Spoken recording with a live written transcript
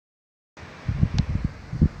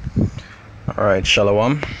Alright,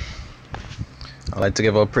 Shalom. I'd like to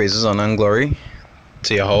give all praises, honor, and glory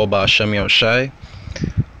to Yahweh Hashem Yahushai,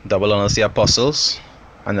 double honors the apostles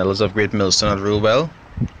and elders of Great Millstone that rule well,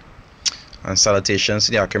 and salutations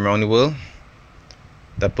to the Akim around the world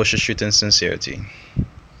that push the truth in sincerity.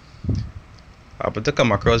 I happened to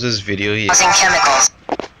come across this video here.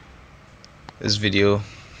 This video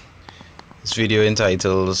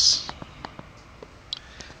entitles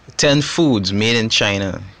 10 foods made in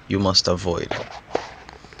China you must avoid.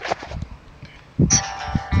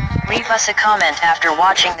 Leave us a comment after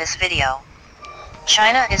watching this video.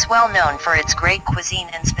 China is well known for its great cuisine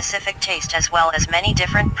and specific taste, as well as many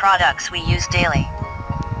different products we use daily.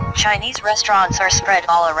 Chinese restaurants are spread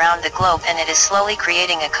all around the globe, and it is slowly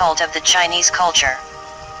creating a cult of the Chinese culture.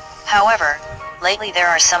 However, lately there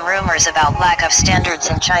are some rumors about lack of standards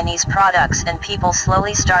in Chinese products, and people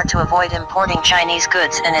slowly start to avoid importing Chinese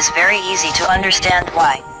goods, and it's very easy to understand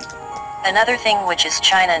why. Another thing which is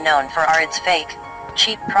China known for are its fake,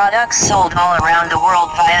 cheap products sold all around the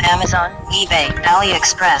world via Amazon, eBay,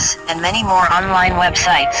 AliExpress, and many more online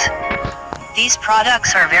websites. These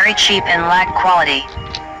products are very cheap and lack quality.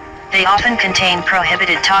 They often contain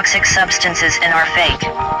prohibited toxic substances and are fake.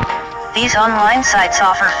 These online sites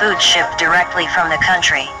offer food shipped directly from the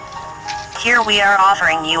country. Here we are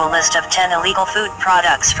offering you a list of 10 illegal food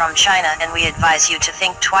products from China, and we advise you to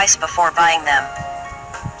think twice before buying them.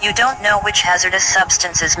 You don't know which hazardous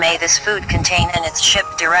substances may this food contain, and it's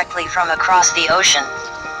shipped directly from across the ocean.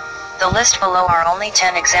 The list below are only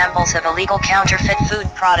 10 examples of illegal counterfeit food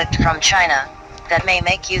product from China that may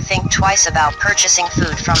make you think twice about purchasing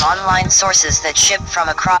food from online sources that ship from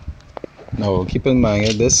across. Now keep in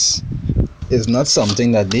mind, this is not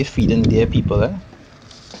something that they feed in their people, eh?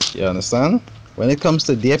 You understand? When it comes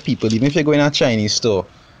to their people, even if you go in a Chinese store,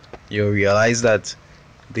 you realize that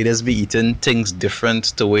they just be eating things different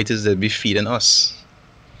to the way it is they be feeding us.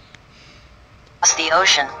 The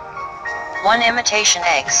ocean. 1. Imitation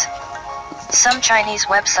eggs. Some Chinese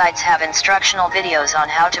websites have instructional videos on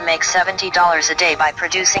how to make $70 a day by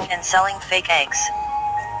producing and selling fake eggs.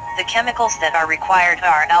 The chemicals that are required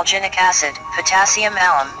are alginic acid, potassium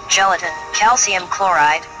alum, gelatin, calcium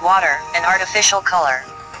chloride, water, and artificial color.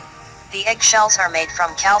 The eggshells are made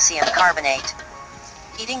from calcium carbonate.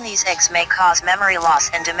 Eating these eggs may cause memory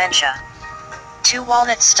loss and dementia. 2.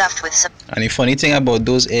 Walnuts stuffed with some. And the funny thing about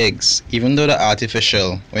those eggs, even though they're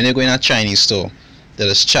artificial, when you go in a Chinese store, they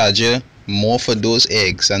just charge you more for those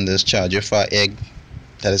eggs than they just charge you for an egg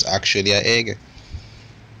that is actually an egg.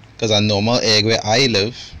 Because a normal egg where I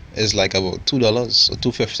live is like about $2 or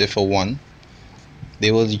 $2.50 for one.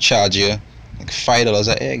 They will charge you like $5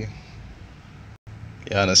 an egg.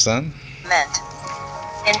 You understand? Meant.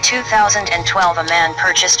 In 2012, a man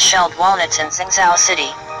purchased shelled walnuts in Qingzhou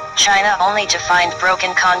City, China, only to find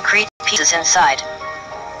broken concrete pieces inside.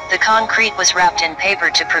 The concrete was wrapped in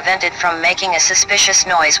paper to prevent it from making a suspicious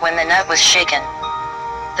noise when the nut was shaken.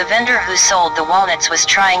 The vendor who sold the walnuts was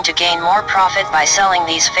trying to gain more profit by selling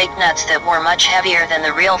these fake nuts that were much heavier than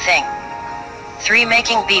the real thing. 3.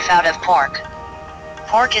 Making beef out of pork.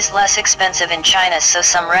 Pork is less expensive in China, so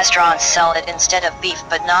some restaurants sell it instead of beef,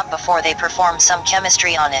 but not before they perform some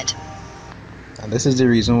chemistry on it. And this is the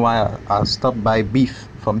reason why I stopped buy beef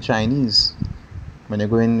from Chinese. When you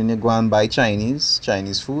go and buy Chinese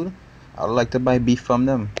food, I would like to buy beef from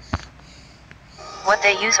them. What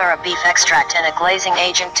they use are a beef extract and a glazing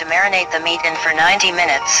agent to marinate the meat in for 90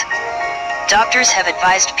 minutes. Doctors have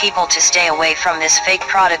advised people to stay away from this fake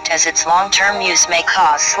product, as its long-term use may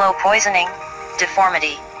cause slow poisoning,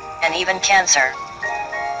 deformity, and even cancer.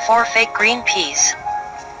 4. Fake green peas.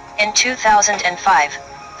 In 2005,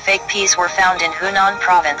 fake peas were found in Hunan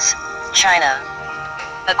province, China.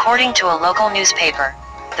 According to a local newspaper,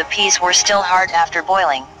 the peas were still hard after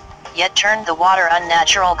boiling, yet turned the water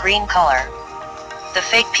unnatural green color. The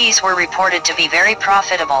fake peas were reported to be very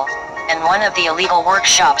profitable, and one of the illegal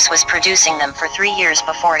workshops was producing them for 3 years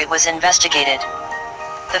before it was investigated.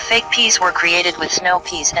 The fake peas were created with snow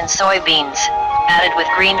peas and soybeans, added with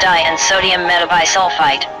green dye and sodium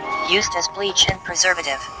metabisulfite, used as bleach and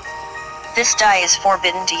preservative. This dye is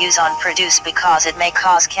forbidden to use on produce because it may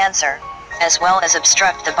cause cancer, as well as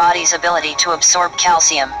obstruct the body's ability to absorb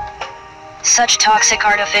calcium. Such toxic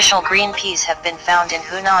artificial green peas have been found in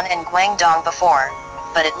Hunan and Guangdong before,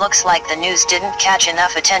 but it looks like the news didn't catch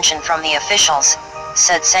enough attention from the officials,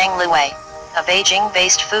 said Sang Luwei, a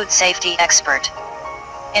Beijing-based food safety expert.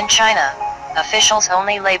 In China, officials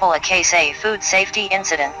only label a case a food safety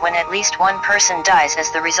incident when at least one person dies as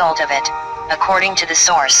the result of it, according to the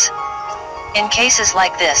source. In cases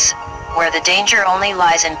like this, where the danger only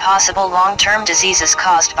lies in possible long-term diseases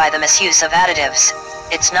caused by the misuse of additives.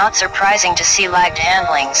 It's not surprising to see lagged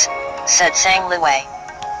handlings, said Sang Liwei.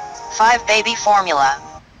 5 Baby Formula.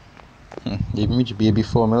 Even which baby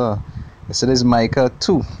formula? It says Micah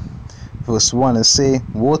 2, verse 1, and say,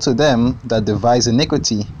 Woe to them that devise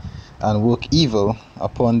iniquity and work evil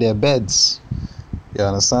upon their beds. You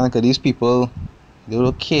understand? Because these people, they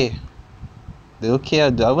don't care. They don't care.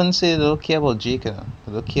 I wouldn't say they don't care about Jacob.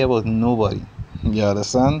 They don't care about nobody. You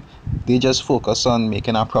understand? They just focus on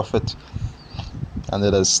making a profit. And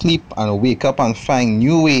they'll sleep and wake up and find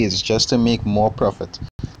new ways just to make more profit.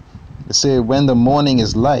 They say when the morning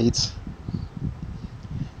is light,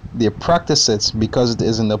 they practice it because it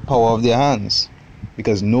is in the power of their hands.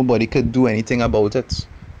 Because nobody could do anything about it.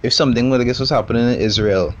 If something like this was happening in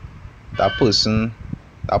Israel, that person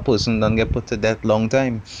don't get put to death long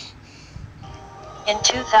time. In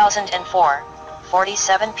 2004,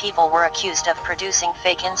 47 people were accused of producing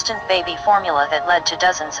fake instant baby formula that led to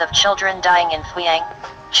dozens of children dying in Fuyang,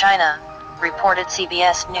 China, reported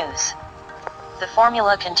CBS News. The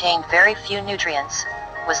formula contained very few nutrients,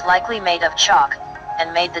 was likely made of chalk,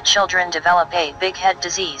 and made the children develop a big head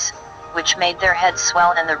disease, which made their heads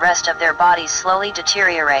swell and the rest of their bodies slowly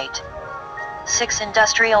deteriorate. 6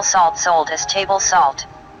 Industrial salt sold as table salt.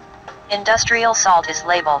 Industrial salt is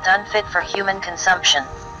labeled unfit for human consumption.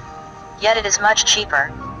 Yet it is much cheaper,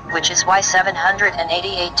 which is why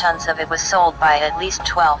 788 tons of it was sold by at least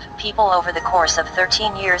 12 people over the course of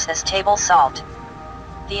 13 years as table salt.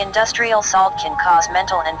 The industrial salt can cause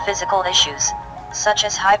mental and physical issues, such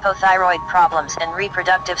as hypothyroid problems and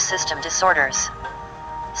reproductive system disorders.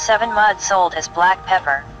 7 mud sold as black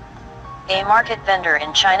pepper. A market vendor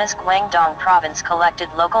in China's Guangdong province collected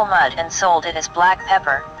local mud and sold it as black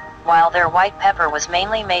pepper, while their white pepper was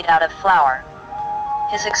mainly made out of flour.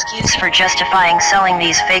 His excuse for justifying selling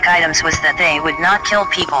these fake items was that they would not kill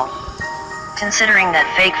people. Considering that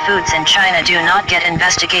fake foods in China do not get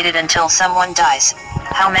investigated until someone dies,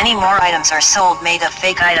 how many more items are sold made of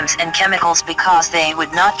fake items and chemicals because they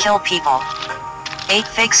would not kill people? 8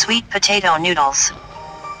 fake sweet potato noodles.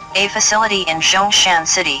 A facility in Zhongshan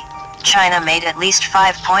City, China made at least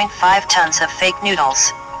 5.5 tons of fake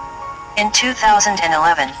noodles. In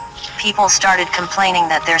 2011, people started complaining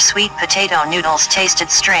that their sweet potato noodles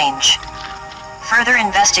tasted strange. Further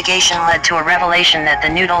investigation led to a revelation that the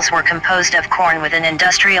noodles were composed of corn with an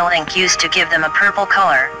industrial ink used to give them a purple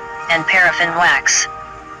color, and paraffin wax.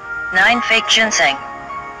 9 fake ginseng.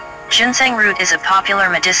 Ginseng root is a popular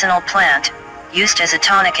medicinal plant, used as a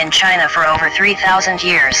tonic in China for over 3,000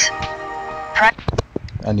 years.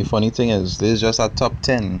 And the funny thing is, this is just a top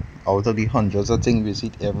 10 out of the hundreds of things we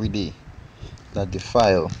see every day that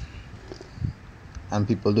defile, and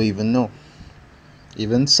people don't even know.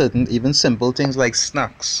 Even simple things like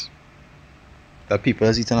snacks that people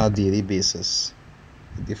eat on a daily basis,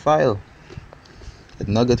 they defile. It's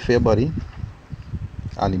not good for your body.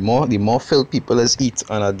 And the more filth people eat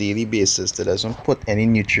on a daily basis, that doesn't put any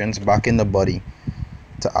nutrients back in the body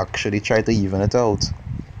to actually try to even it out.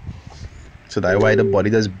 So that's why the body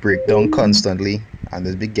does break down constantly and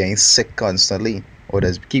does be getting sick constantly, or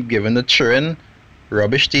does keep giving the children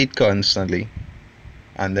rubbish to eat constantly.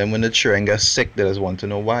 And then when the children get sick, they just want to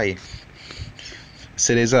know why.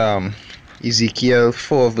 So there's Ezekiel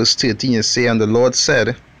 4 verse 13, you say, And the Lord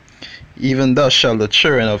said, Even thus shall the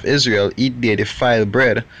children of Israel eat their defiled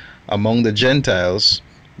bread among the Gentiles,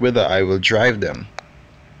 whither I will drive them.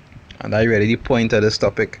 And I ready to point at this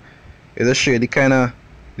topic. It'll show you the kind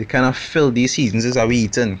of filth these seasons are we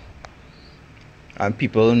eating. And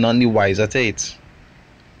people none the wiser to it.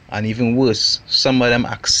 And even worse, some of them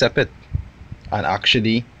accept it and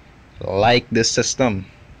actually like this system.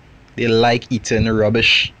 They like eating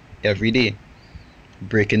rubbish every day,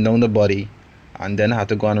 breaking down the body, and then have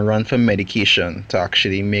to go and run for medication to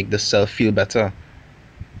actually make the self feel better.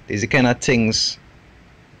 These are the kind of things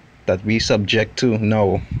that we subject to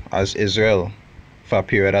now as Israel for a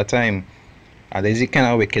period of time. And there's the kind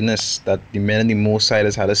of wickedness that the men and the Most High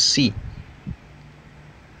had to see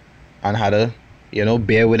and had to,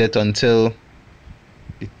 bear with it until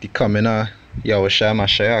the coming of Yahushua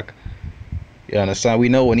Mashiach. You understand? We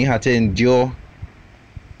know when he had to endure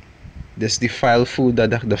this defiled food that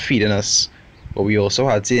they're feeding us, but we also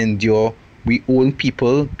had to endure we own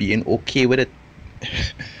people being okay with it.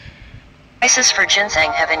 Prices for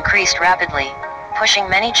ginseng have increased rapidly, pushing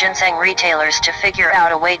many ginseng retailers to figure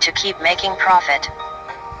out a way to keep making profit.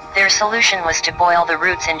 Their solution was to boil the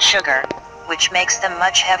roots in sugar, which makes them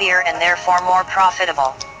much heavier and therefore more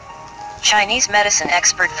profitable. Chinese medicine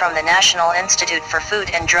expert from the National Institute for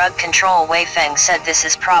Food and Drug Control Wei Feng said this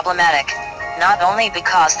is problematic. not only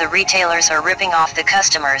because the retailers are ripping off the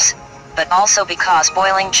customers, but also because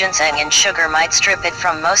boiling ginseng in sugar might strip it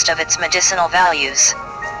from most of its medicinal values.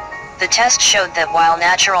 The test showed that while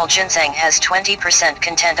natural ginseng has 20%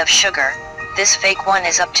 content of sugar, this fake one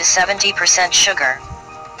is up to 70% sugar.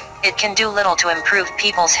 It can do little to improve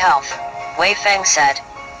people's health, Wei Feng said.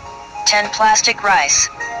 10. Plastic rice.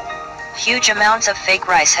 Huge amounts of fake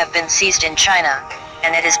rice have been seized in China,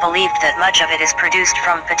 and it is believed that much of it is produced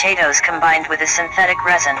from potatoes combined with a synthetic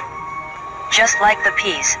resin. Just like the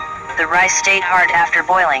peas, the rice stayed hard after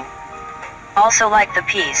boiling. Also like the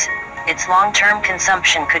peas, its long-term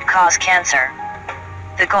consumption could cause cancer.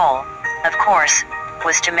 The goal, of course,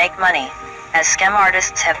 was to make money, as scam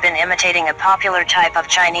artists have been imitating a popular type of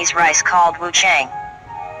Chinese rice called wuchang.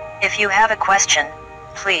 If you have a question,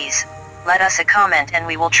 please, let us a comment and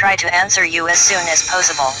we will try to answer you as soon as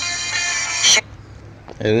possible.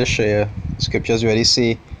 I just show you, scriptures really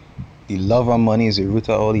say, the love of money is the root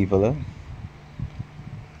of all evil. Eh?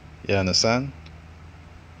 You understand?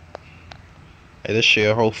 I just show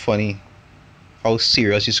you how funny, how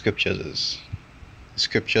serious the scriptures is. The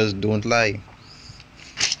scriptures don't lie.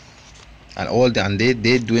 And they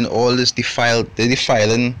doing all this they're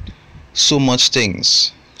defiling so much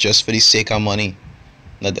things just for the sake of money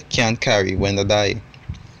that they can't carry when they die.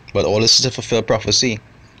 But all this is to fulfill prophecy,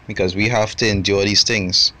 because we have to endure these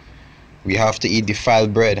things. We have to eat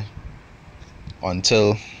defiled bread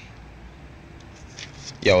until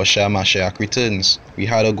Yahushua Mashiach returns. We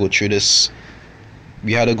had to go through this.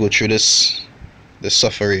 We had to go through this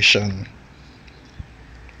sufferation.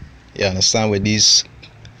 You understand? With this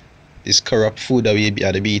corrupt food that we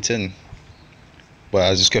had to be eating. But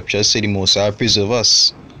as the scriptures say, the Most High preserve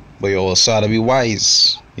us. But you also have to be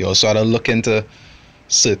wise. You also have to look into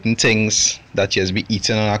certain things that you have to be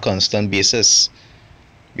eating on a constant basis.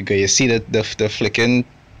 Because you see that the flicking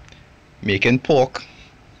making pork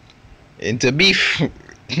into beef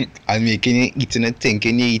and making you eating it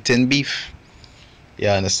thinking you're eating beef. You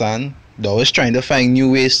understand? They're always trying to find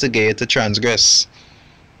new ways to get you to transgress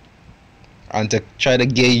and to try to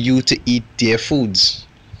get you to eat their foods.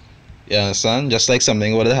 You understand? Just like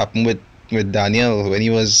something what happened with Daniel when he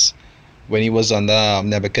was under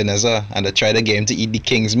Nebuchadnezzar, and they tried to get him to eat the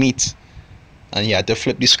king's meat, and he had to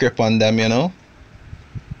flip the script on them. You know,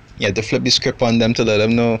 he had to flip the script on them to let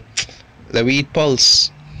them know, let we eat pulse,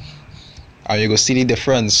 and you go see the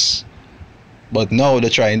difference. But now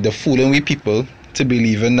they're fooling we people to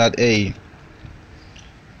believing that, hey,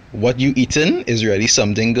 what you eating is really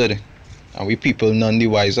something good, and we people none the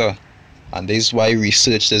wiser. And this is why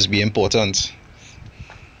research is be important.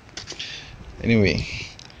 Anyway,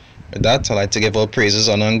 with that, I'd like to give all praises,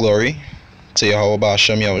 honor, and glory to Yahweh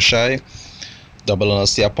Ba'ashem Yahushai, double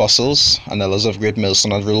honors to the apostles and elders of Great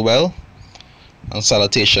Millstone that rule well, and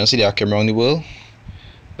salutations to the Akim around the world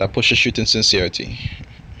that push the truth in sincerity.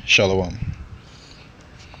 Shalom.